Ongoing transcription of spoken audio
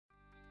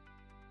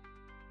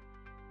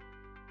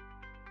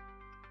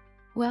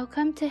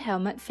Welcome to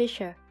Helmut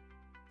Fischer.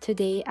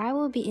 Today I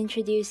will be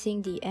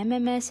introducing the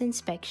MMS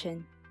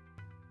inspection.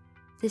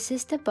 This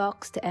is the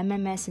box the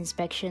MMS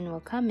inspection will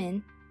come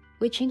in,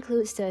 which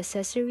includes the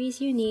accessories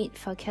you need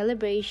for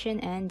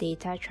calibration and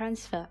data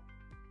transfer.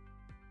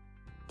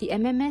 The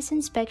MMS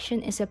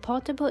inspection is a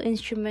portable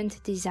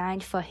instrument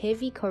designed for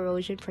heavy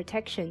corrosion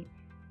protection.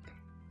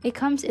 It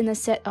comes in a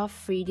set of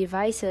 3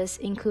 devices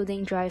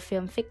including dry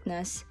film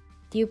thickness,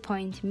 dew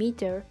point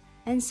meter,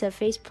 and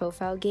surface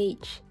profile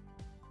gauge.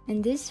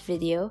 In this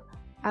video,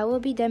 I will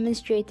be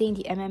demonstrating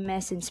the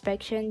MMS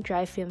inspection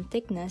dry film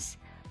thickness,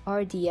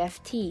 or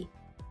DFT.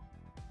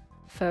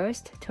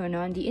 First, turn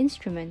on the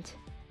instrument.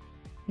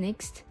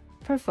 Next,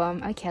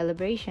 perform a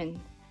calibration.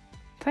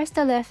 Press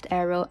the left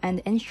arrow and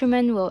the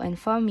instrument will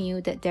inform you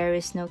that there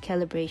is no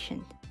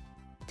calibration.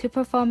 To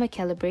perform a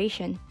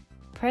calibration,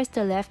 press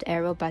the left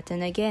arrow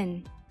button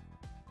again.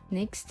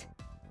 Next,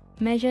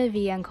 measure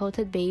the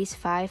uncoated base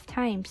 5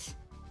 times.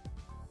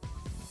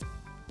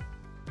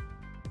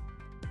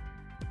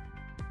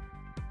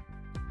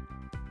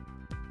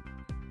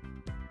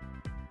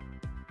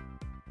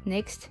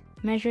 Next,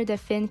 measure the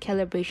thin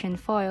calibration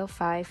foil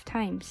 5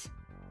 times.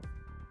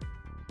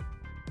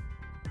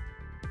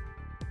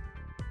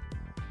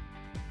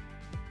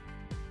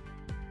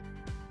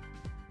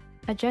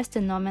 Adjust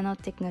the nominal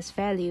thickness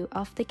value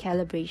of the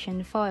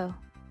calibration foil.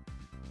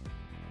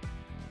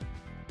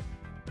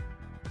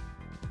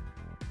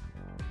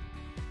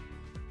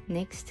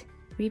 Next,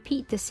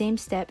 repeat the same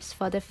steps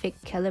for the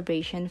thick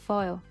calibration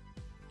foil.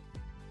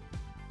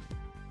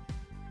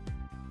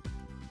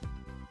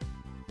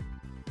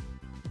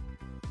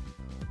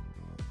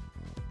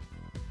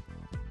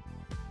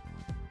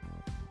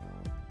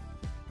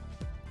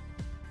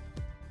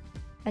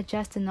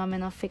 Adjust the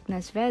nominal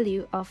thickness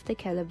value of the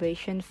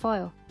calibration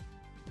foil.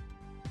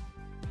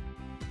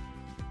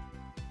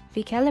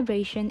 The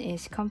calibration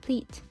is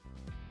complete.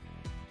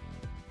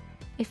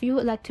 If you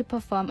would like to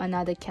perform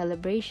another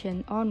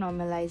calibration or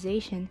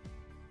normalization,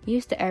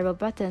 use the arrow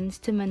buttons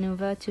to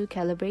maneuver to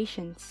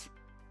calibrations.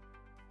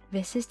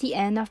 This is the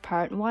end of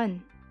part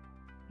 1.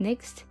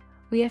 Next,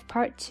 we have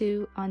part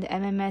 2 on the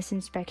MMS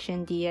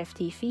inspection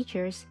DFT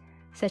features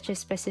such as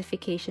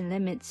specification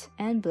limits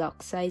and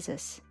block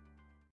sizes.